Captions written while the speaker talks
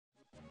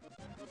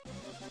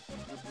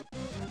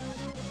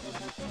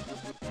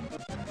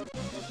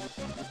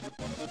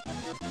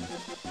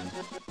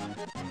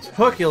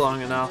Took you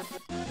long enough.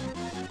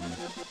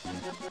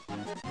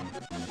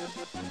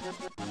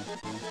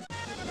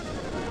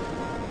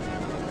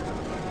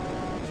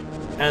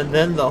 And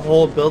then the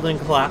whole building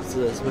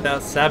collapses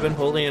without Sabin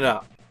holding it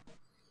up.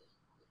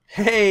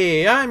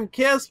 Hey, I'm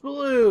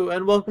Kaosubaloo,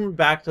 and welcome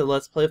back to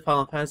Let's Play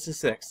Final Fantasy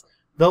VI,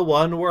 the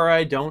one where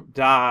I don't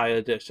die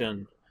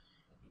edition.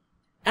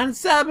 And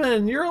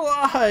Sabin, you're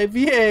alive!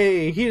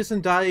 Yay! He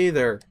doesn't die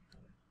either.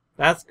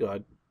 That's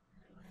good.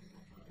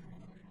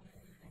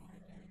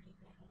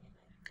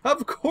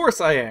 Of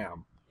course I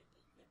am!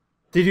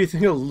 Did you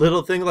think a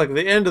little thing like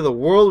the end of the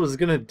world was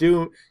gonna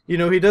do... You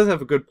know, he does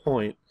have a good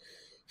point.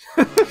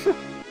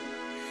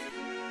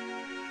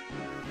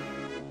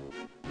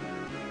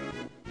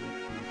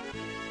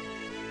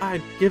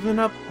 I'd given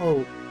up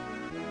hope.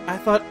 I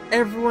thought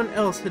everyone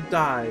else had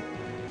died.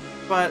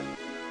 But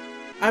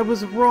I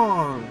was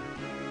wrong.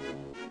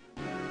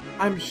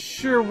 I'm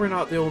sure we're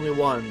not the only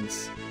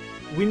ones.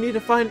 We need to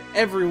find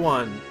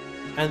everyone.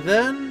 And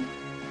then...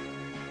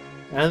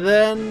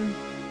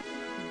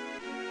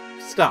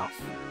 stuff.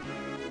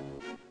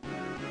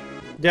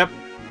 Yep,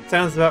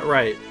 sounds about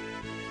right.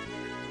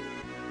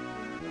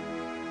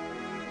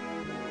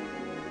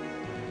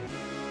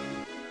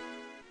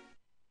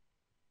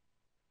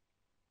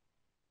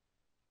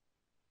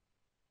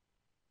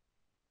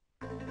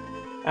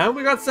 And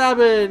we got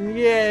Sabin!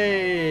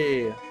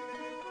 Yay!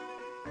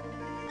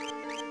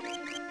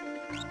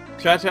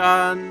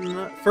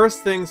 Cha-chan!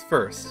 First things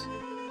first.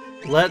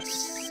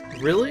 Let's...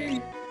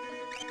 Really?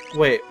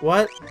 Wait,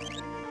 what?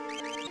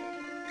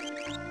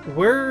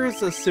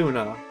 Where's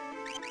Asuna?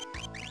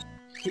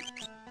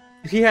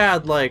 He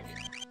had, like,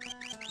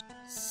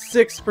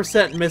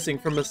 6% missing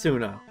from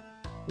Asuna.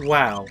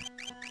 Wow.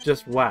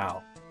 Just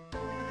wow.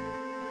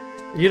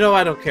 You know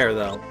I don't care,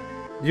 though.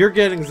 You're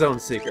getting Zone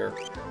Seeker.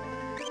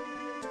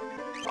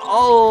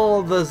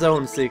 All the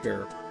Zone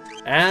Seeker.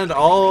 And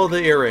all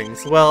the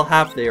earrings. Well,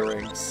 half the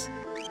earrings.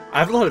 I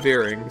have a lot of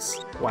earrings.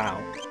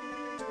 Wow.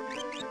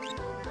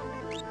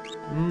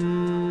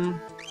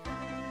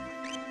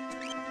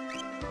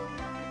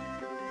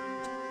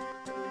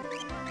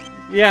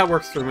 Yeah, it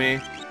works for me.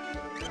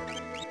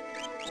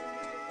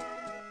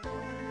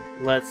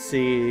 Let's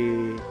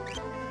see...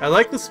 I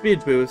like the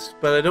speed boost,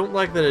 but I don't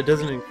like that it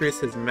doesn't increase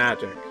his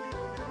magic.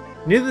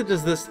 Neither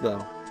does this,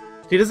 though.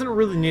 He doesn't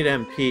really need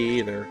MP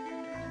either.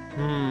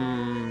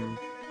 And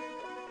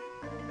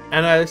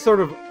I sort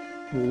of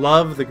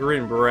love the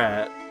green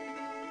beret.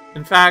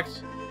 In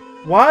fact,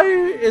 why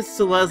is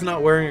Celeste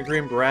not wearing a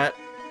green beret?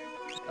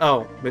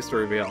 Oh,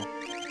 mystery reveal.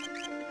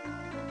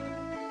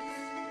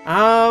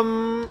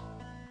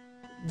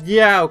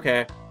 Yeah,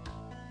 okay.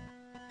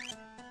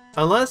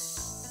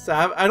 Unless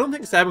I don't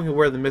think Sabin can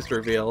wear the mystery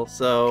reveal,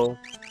 so...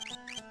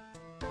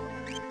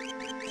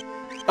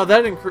 Oh,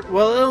 that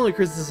well, it only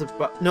increases...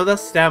 No,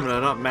 that's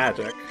stamina, not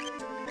magic.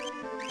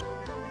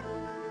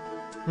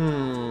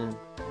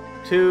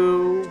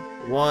 2,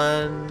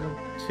 1,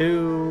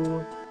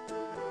 2,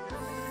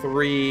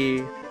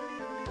 3...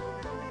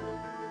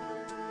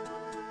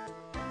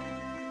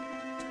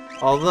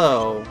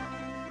 Although...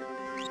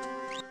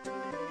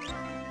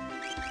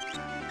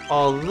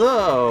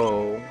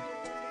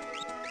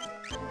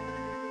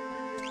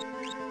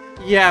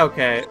 Yeah,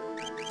 okay.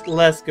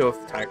 Let's go with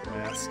the Tiger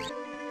Mask.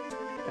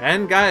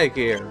 And Gaia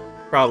Gear,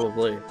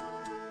 probably.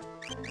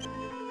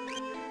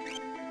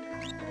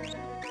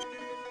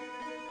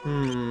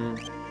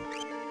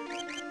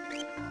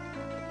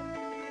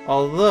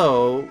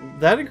 Although,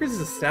 that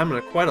increases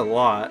stamina quite a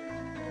lot.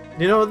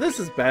 You know, this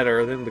is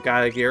better than the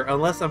Gaia Gear,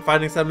 unless I'm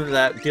finding something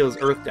that deals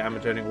earth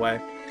damage anyway.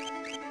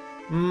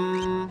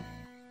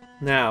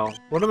 Now,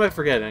 what am I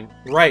forgetting?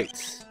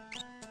 Right.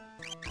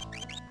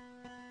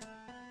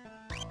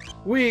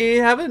 We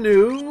have a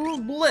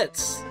new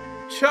Blitz!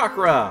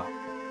 Chakra!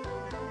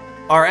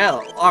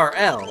 RL,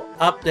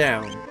 up,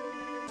 down.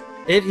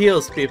 It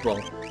heals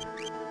people.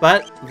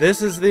 But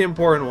this is the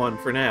important one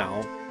for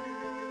now.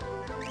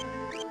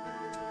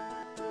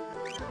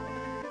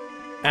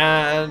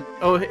 And...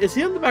 oh, is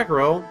he on the back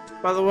row,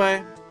 by the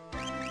way?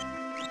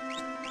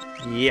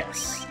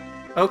 Yes.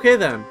 Okay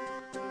then.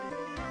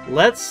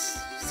 Let's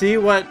see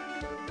what...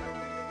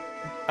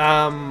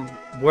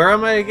 where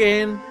am I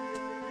again?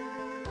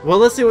 Well,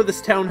 let's see what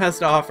this town has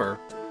to offer.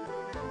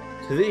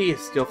 To the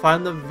east, you'll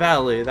find the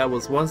valley that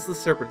was once the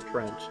Serpent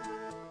Trench.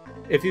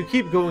 If you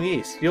keep going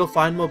east, you'll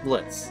find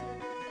Moblitz.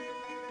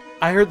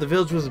 I heard the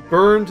village was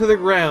burned to the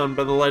ground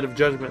by the light of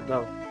judgment,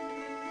 though.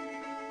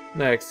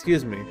 Now,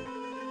 excuse me.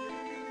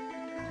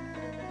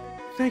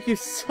 Thank you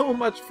so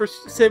much for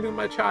saving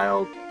my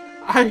child.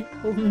 I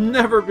will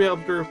never be able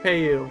to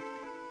repay you.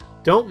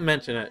 Don't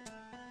mention it.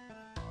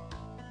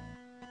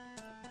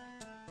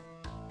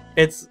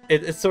 It's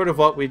sort of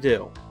what we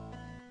do.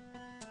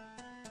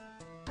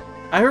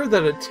 I heard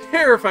that a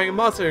terrifying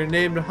monster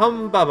named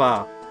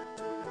Humbaba,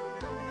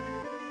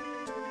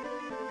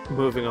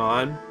 moving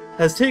on,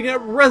 has taken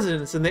up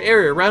residence in the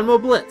area around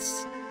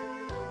Moblitz,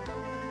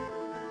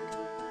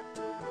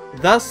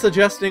 thus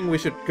suggesting we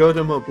should go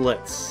to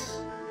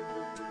Moblitz.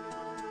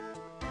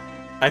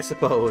 I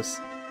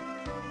suppose.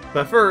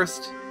 But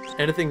first,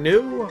 anything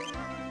new?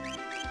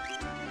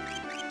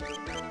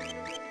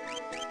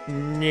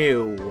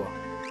 No.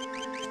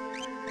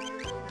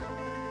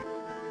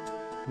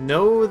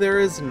 No, there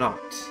is not.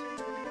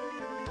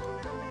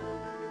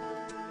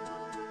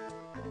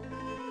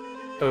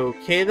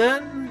 Okay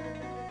then.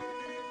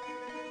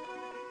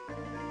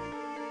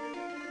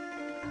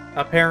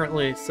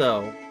 Apparently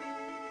so.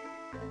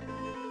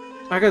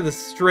 I got this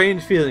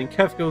strange feeling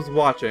Kefka was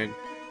watching.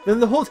 Then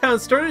the whole town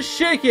started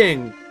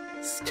shaking!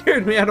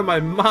 Scared me out of my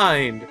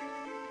mind.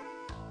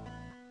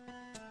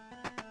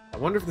 I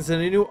wonder if there's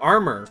any new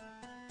armor.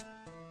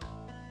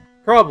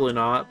 Probably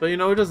not, but you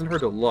know, it doesn't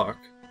hurt to look.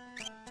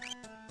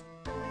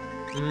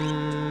 Do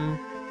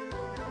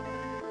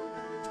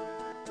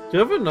you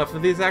have enough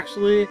of these,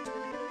 actually?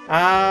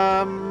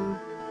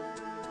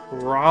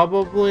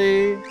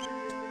 Probably.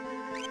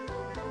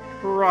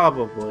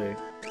 Probably.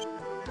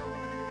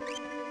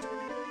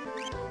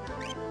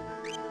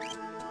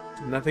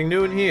 Nothing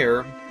new in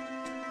here.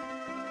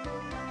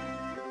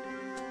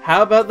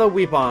 How about the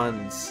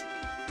weapons?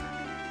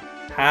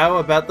 How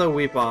about the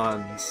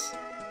weapons?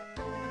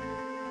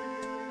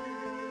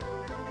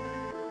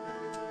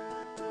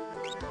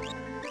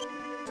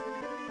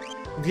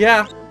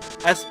 Yeah,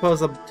 I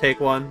suppose I'll take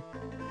one.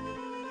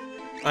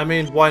 I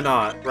mean, why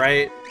not,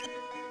 right?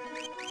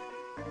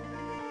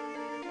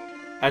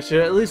 I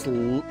should at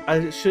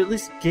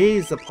least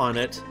gaze upon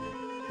it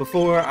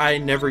before I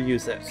never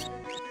use it.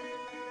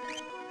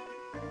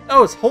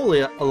 Oh, it's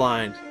wholly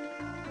aligned.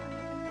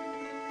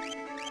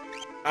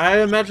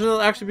 I imagine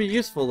it'll actually be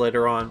useful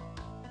later on.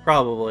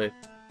 Probably.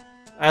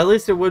 At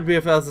least it would be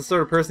if I was the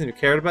sort of person who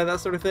cared about that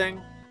sort of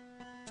thing.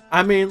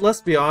 I mean, let's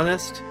be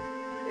honest.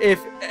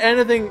 If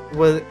anything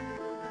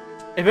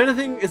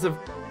is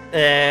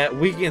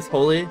weak against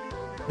holy,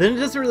 then it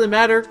doesn't really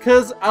matter,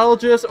 because I'll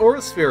just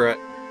Aura Sphere it.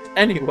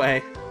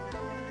 Anyway.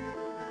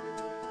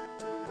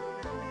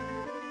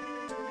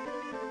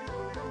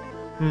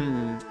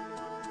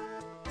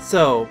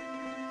 So,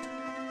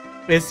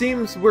 it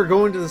seems we're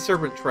going to the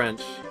Serpent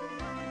Trench.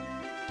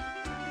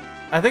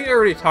 I think I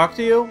already talked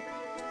to you.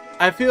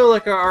 I feel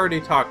like I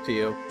already talked to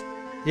you.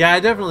 Yeah, I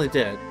definitely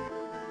did.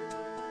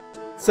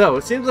 So,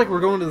 it seems like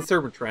we're going to the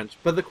Serpent Trench,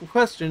 but the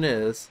question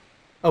is...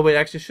 Oh wait,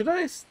 actually, should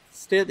I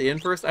stay at the inn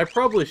first? I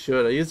probably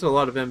should. I used a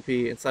lot of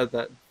MP inside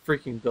that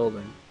freaking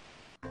building.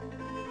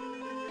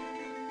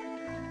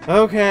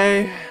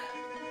 Okay.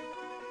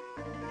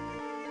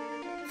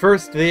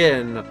 First the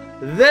inn,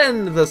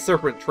 then the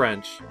Serpent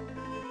Trench.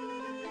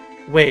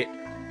 Wait,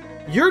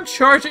 you're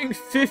charging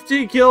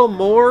 50 gil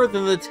more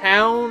than the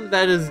town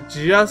that is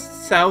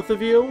just south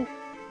of you?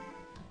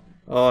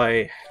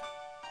 Oi.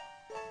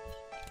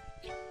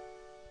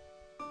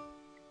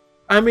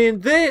 I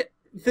mean, the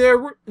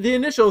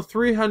initial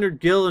 300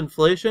 gil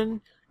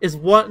inflation is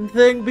one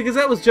thing, because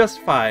that was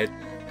justified.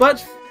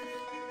 But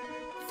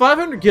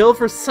 500 gil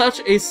for such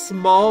a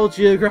small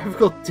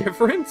geographical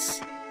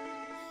difference?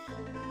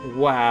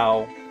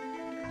 Wow.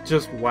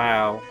 Just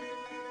wow.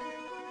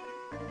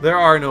 There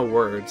are no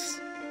words.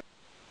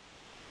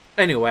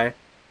 Anyway,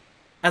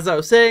 as I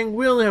was saying,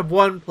 we only have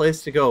one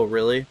place to go,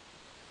 really.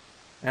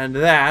 And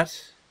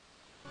that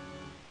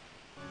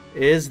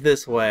is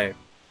this way.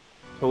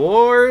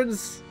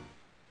 Towards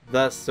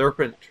the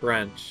Serpent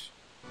Trench.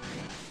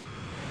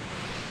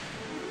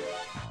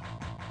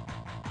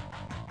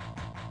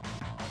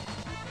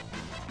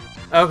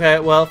 Okay,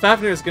 well,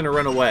 Fafnir's gonna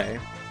run away.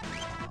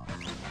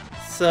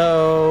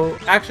 So,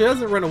 actually, it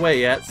doesn't run away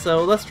yet,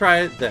 so let's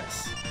try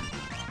this.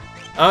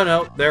 Oh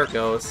no, there it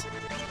goes.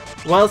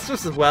 Well, it's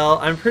just as well.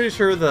 I'm pretty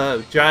sure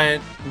the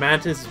giant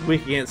mantis is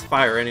weak against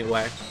fire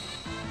anyway.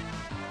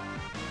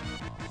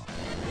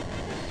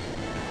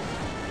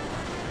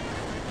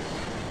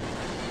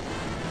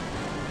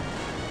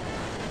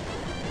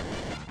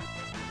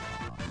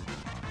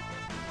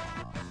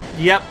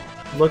 Yep,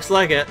 looks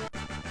like it.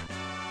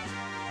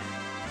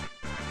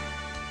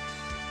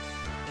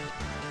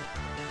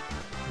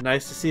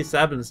 Nice to see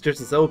Sabin's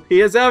just as OP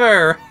as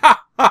ever!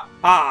 Ha ha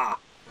ha!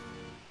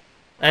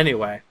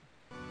 Anyway.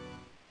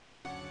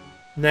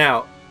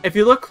 Now, if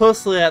you look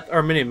closely at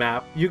our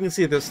mini-map, you can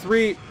see there's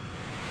three...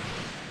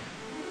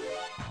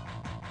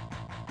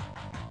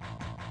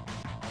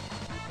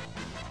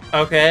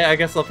 Okay, I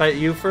guess I'll fight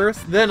you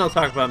first, then I'll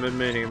talk about my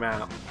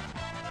mini-map.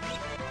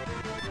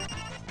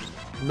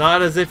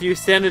 Not as if you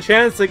stand a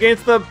chance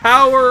against the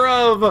power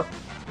of...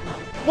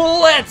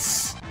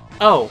 Blitz!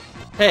 Oh,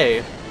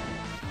 hey.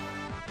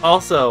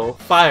 Also,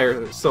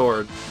 fire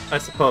sword, I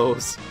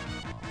suppose.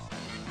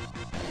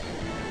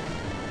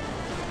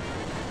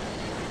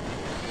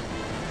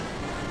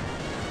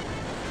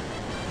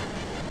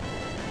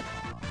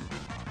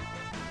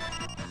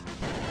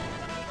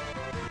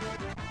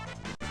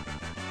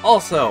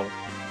 Also,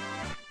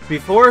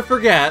 before I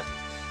forget,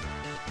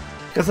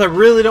 because I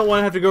really don't want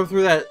to have to go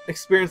through that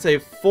experience a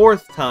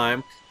fourth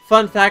time,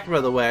 fun fact by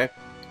the way,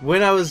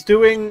 when I was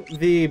doing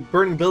the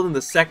burning building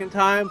the second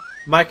time,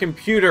 my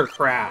computer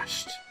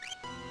crashed.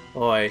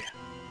 Oi.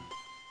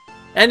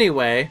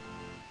 Anyway,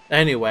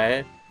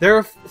 there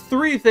are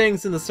three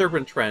things in the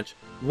Serpent Trench.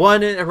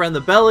 One around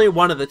the belly,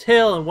 one at the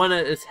tail, and one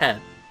at its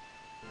head.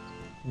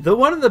 The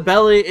one in the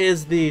belly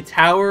is the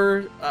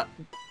tower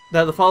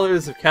that the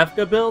followers of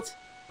Kefka built.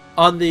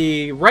 On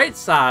the right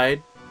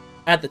side,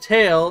 at the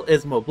tail,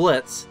 is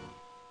Moblitz.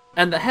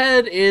 And the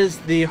head is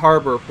the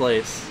harbor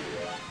place.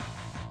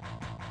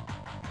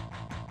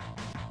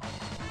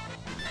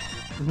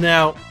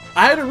 Now,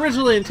 I had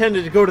originally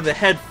intended to go to the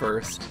head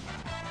first,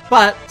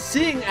 but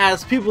seeing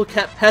as people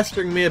kept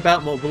pestering me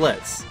about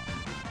Moblitz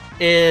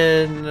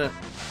in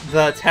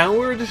the town we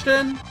were just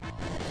in,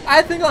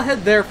 I think I'll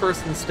head there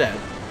first instead.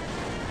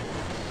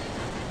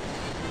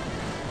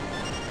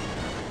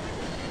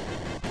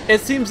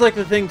 It seems like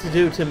the thing to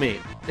do to me,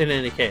 in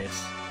any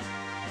case.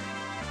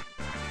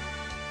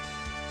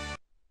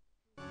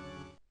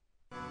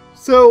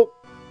 So,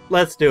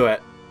 let's do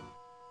it.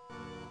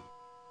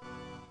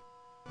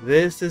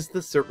 This is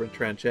the Serpent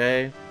Trench,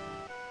 eh?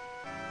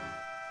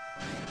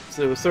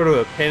 So it was sort of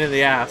a pain in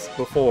the ass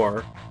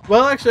before.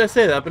 Well, actually I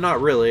say that, but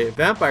not really.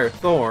 Vampire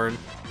Thorn,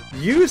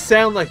 you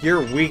sound like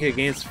you're weak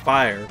against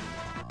fire.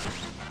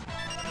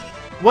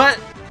 What?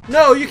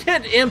 No, you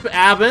can't imp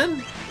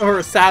Abin!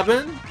 Or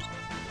Sabin!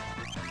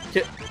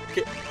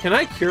 Can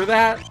I cure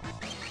that?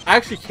 I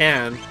actually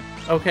can.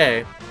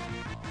 Okay.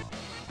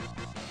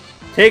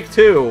 Take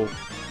 2.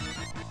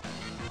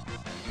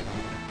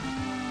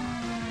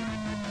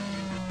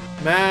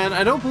 Man,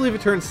 I don't believe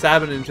it turned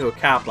Sabin into a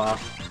Kappa.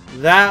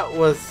 That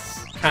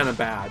was kind of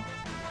bad.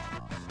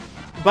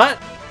 But,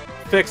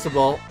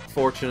 fixable,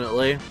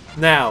 fortunately.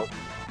 Now,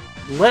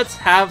 let's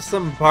have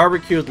some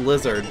barbecued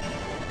lizard.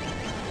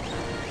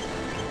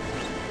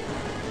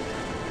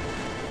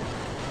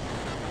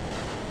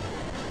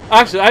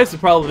 Actually, I should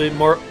probably be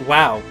more...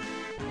 Wow.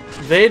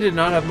 They did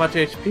not have much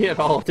HP at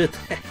all, did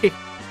they?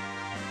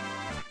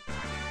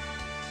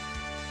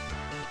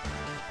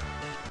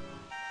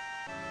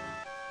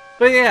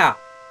 But yeah.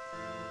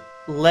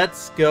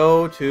 Let's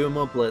go to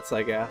Moblitz,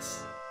 I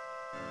guess.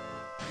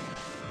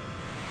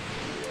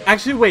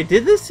 Actually, wait,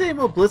 did they say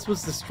Moblitz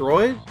was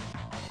destroyed?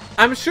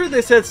 I'm sure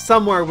they said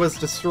somewhere was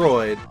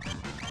destroyed.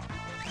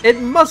 It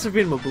must have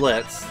been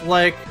Moblitz.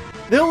 Like,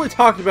 they only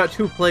talked about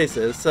 2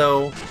 places,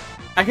 so...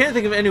 I can't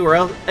think of anywhere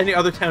else, any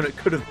other town it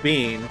could have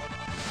been.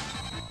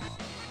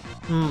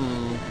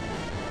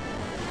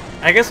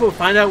 I guess we'll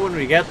find out when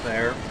we get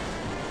there.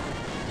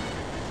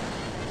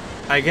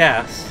 I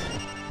guess.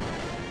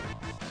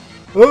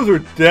 Those are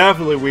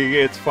definitely weak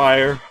against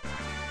fire.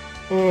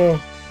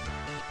 Oh.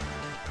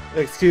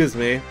 Excuse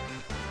me.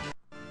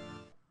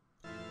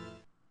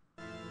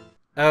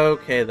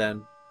 Okay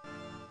then.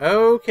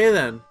 Okay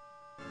then.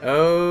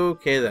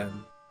 Okay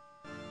then.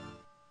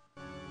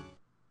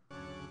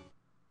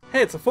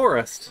 Hey, it's a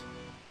forest.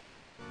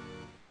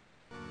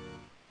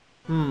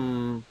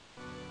 How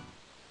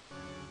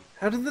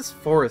did this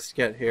forest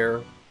get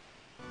here?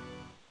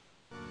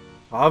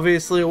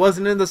 Obviously it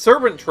wasn't in the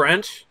Serpent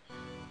Trench.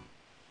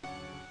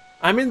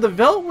 I mean, the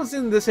Veldt was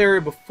in this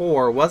area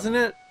before, wasn't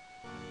it?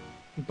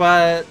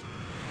 But...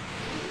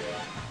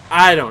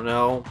 I don't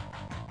know.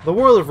 The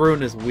World of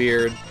Ruin is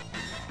weird.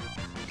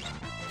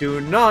 Do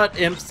not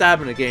imp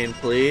Sabin again,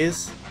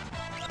 please.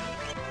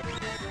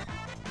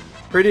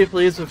 Pretty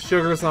please with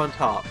sugars on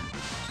top.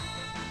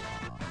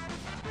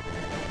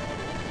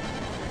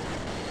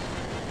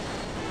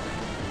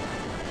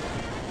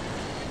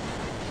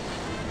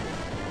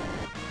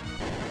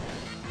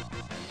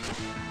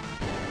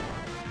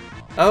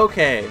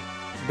 Okay,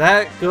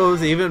 that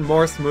goes even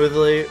more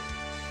smoothly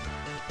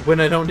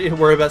when I don't need to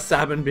worry about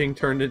Sabin being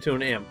turned into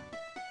an imp.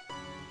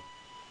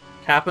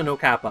 Kappa no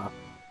Kappa.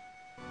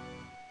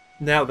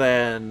 Now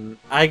then,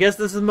 I guess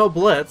this is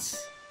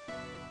Moblitz.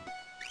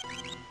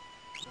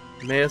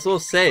 May as well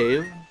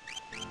save.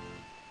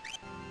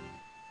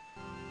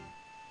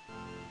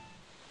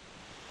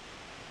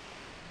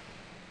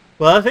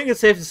 Well, I think it's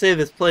safe to say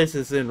this place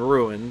is in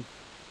ruin.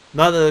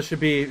 Not that it should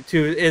be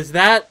too... Is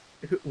that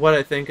what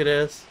I think it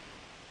is?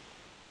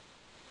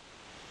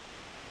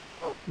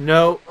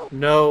 No,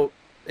 no,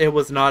 it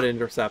was not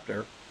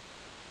Interceptor.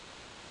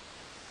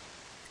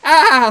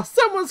 Ah!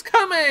 Someone's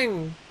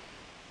coming!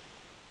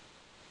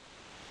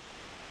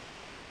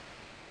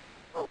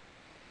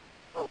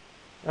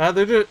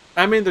 They're just,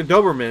 I mean, they're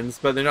Dobermans,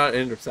 but they're not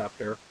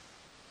Interceptor.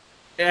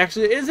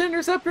 Actually, is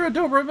Interceptor a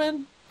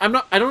Doberman?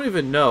 I don't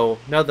even know,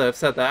 now that I've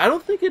said that. I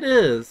don't think it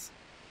is.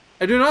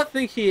 I do not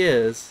think he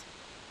is.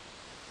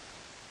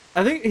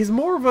 I think he's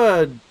more of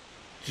a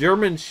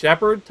German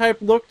Shepherd type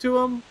look to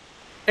him.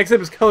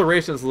 Except his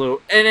coloration is a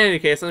little... In any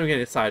case, I'm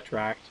getting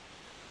sidetracked.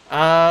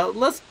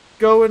 Let's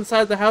go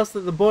inside the house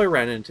that the boy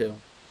ran into.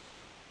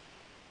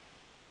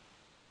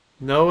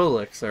 No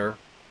elixir.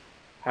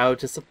 How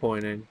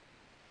disappointing.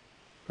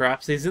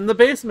 Perhaps he's in the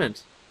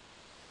basement.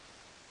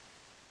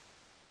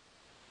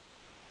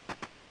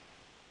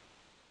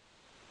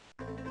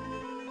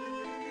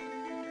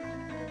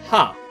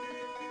 Huh.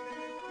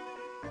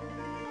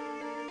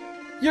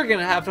 You're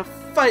gonna have to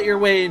fight your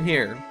way in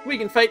here. We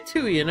can fight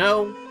too, you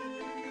know.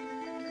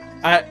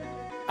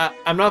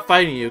 I'm not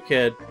fighting you,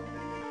 kid.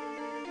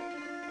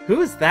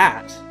 Who is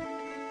that?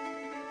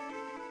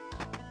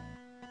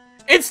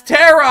 It's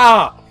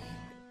Terra!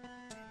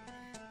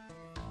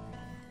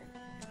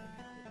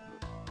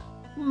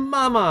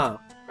 Mama,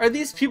 are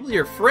these people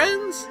your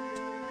friends?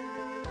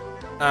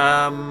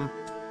 I'm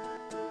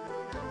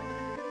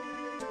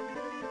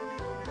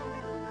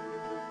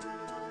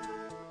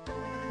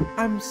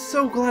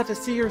so glad to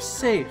see you're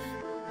safe.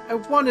 I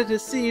wanted to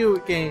see you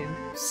again,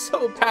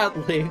 so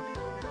badly.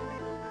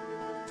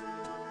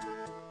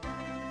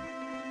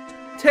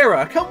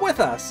 Terra, come with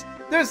us!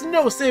 There's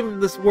no saving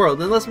this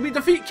world unless we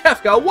defeat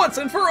Kefka once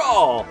and for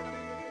all!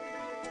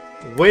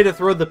 Way to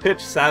throw the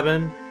pitch,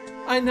 Sabin.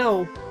 I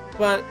know,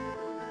 but...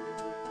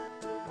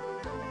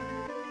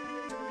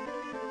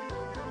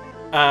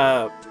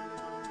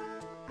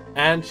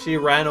 And she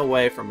ran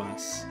away from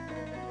us.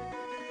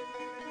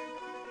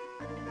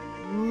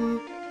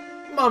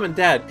 Mom and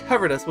Dad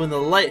covered us when the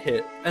light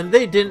hit, and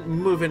they didn't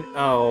move in.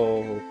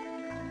 Oh,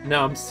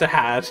 now I'm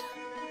sad.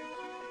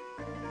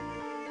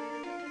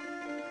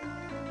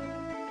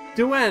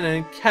 Duane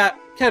and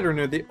Kedron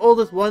are the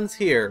oldest ones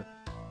here.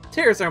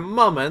 Terra's our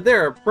mama, and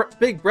they're a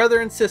big brother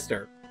and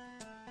sister.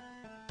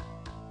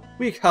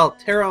 We call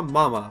Terra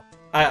Mama.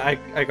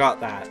 I got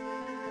that.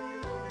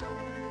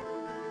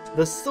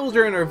 The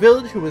soldier in our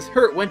village who was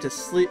hurt went to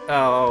sleep.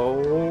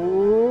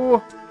 Oh.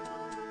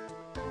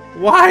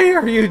 Why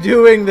are you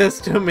doing this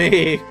to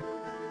me?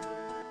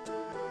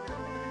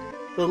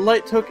 The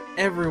light took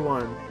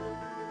everyone.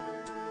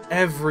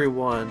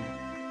 Everyone.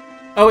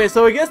 Okay,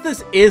 so I guess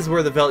this is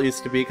where the Veldt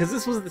used to be, because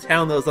this was the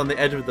town that was on the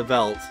edge of the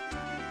Veldt.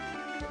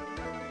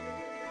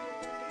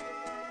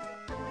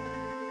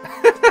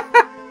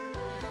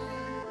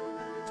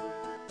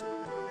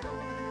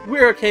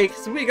 We're okay,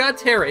 because we got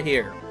Terra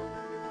here.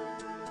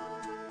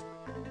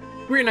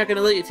 We're not gonna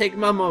let you take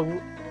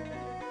Mama...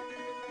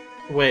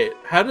 Wait,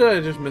 how did I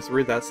just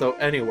misread that? So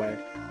anyway.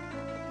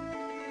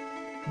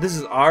 This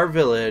is our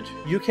village.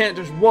 You can't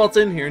just waltz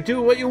in here and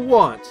do what you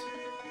want.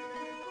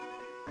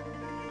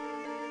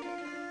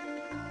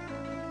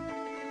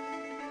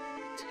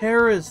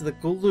 Terra is the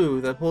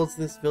glue that holds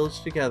this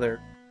village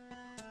together.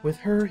 With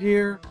her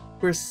here,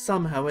 we're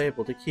somehow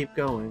able to keep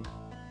going.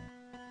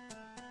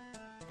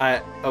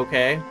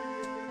 Okay.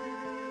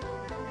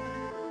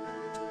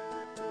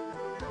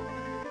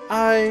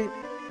 I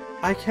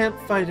can't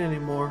fight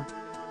anymore.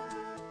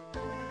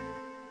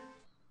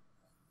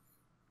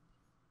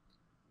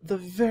 The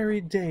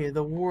very day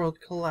the world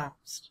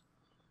collapsed,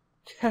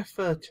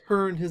 Kefka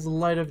turned his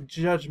light of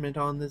judgment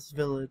on this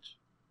village.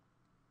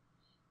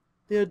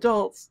 The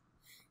adults,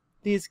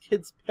 these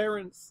kids'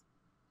 parents,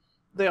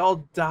 they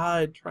all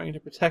died trying to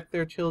protect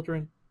their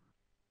children.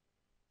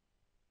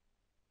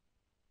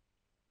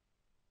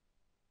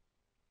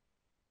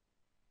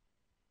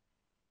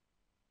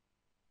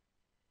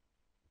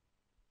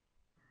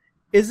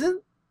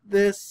 Isn't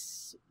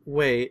this...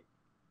 Wait.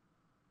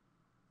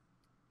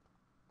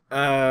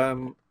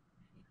 I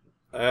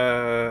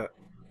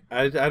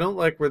don't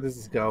like where this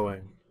is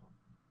going.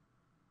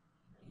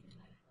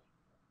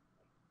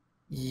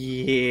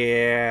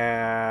 Yeah.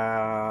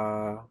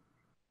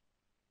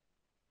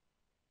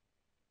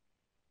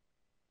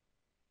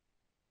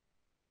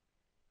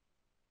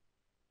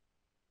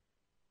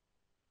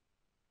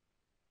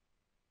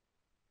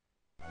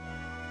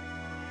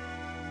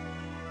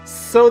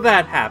 So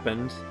that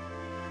happened.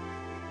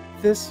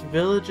 This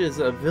village is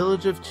a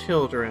village of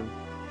children.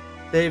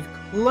 They've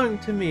clung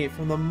to me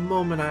from the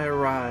moment I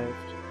arrived.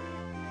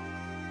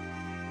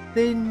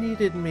 They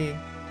needed me.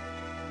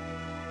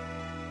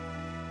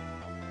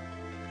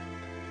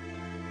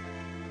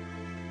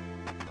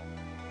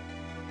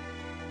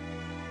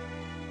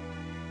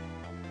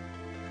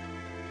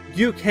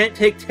 You can't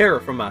take Terra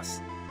from us.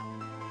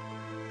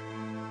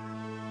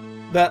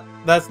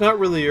 That's not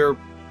really your...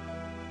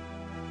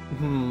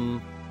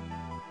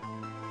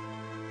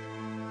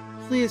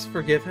 Please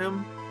forgive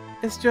him.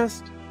 It's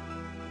just...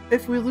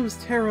 If we lose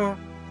Terra,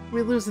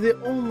 we lose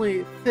the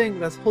only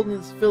thing that's holding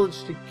this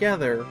village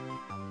together.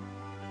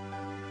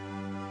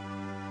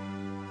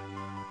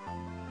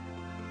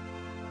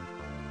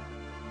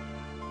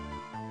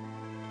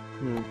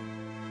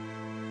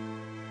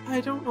 I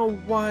don't know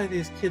why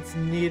these kids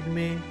need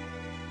me.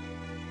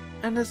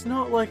 And it's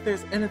not like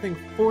there's anything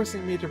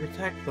forcing me to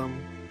protect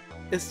them.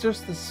 It's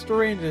just the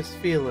strangest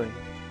feeling.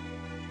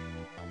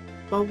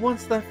 But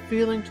once that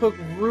feeling took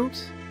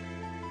root,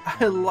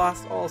 I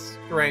lost all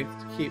strength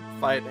to keep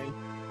fighting.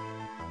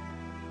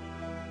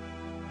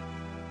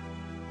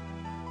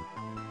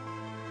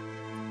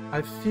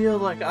 I feel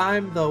like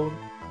I'm, though,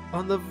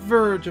 on the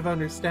verge of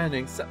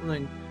understanding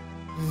something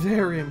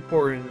very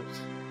important.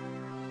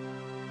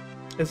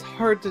 It's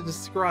hard to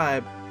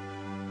describe,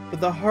 but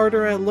the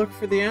harder I look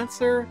for the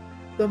answer,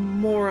 the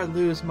more I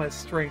lose my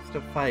strength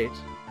to fight.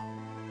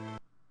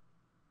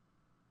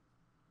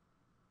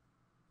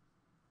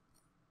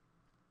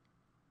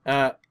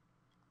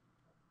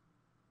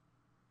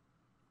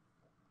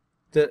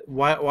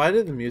 Why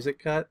did the music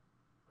cut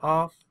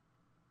off?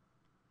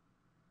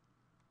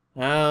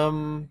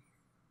 I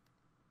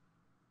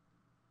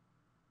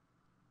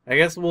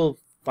guess we'll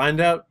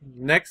find out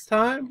next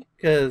time,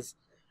 because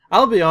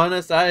I'll be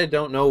honest, I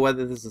don't know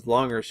whether this is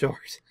long or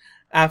short.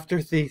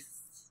 After the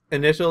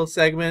initial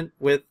segment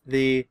with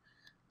the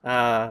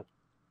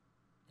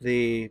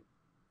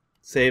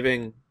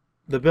saving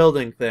the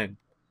building thing.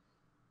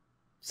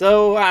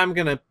 So I'm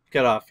gonna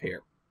get off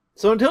here.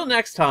 So until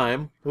next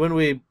time, when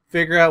we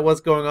figure out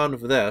what's going on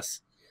with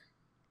this,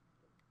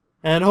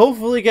 and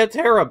hopefully get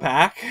Terra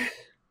back,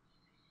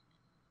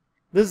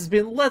 this has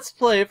been Let's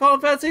Play Final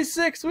Fantasy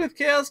VI with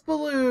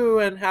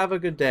Kaosubaloo, and have a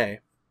good day.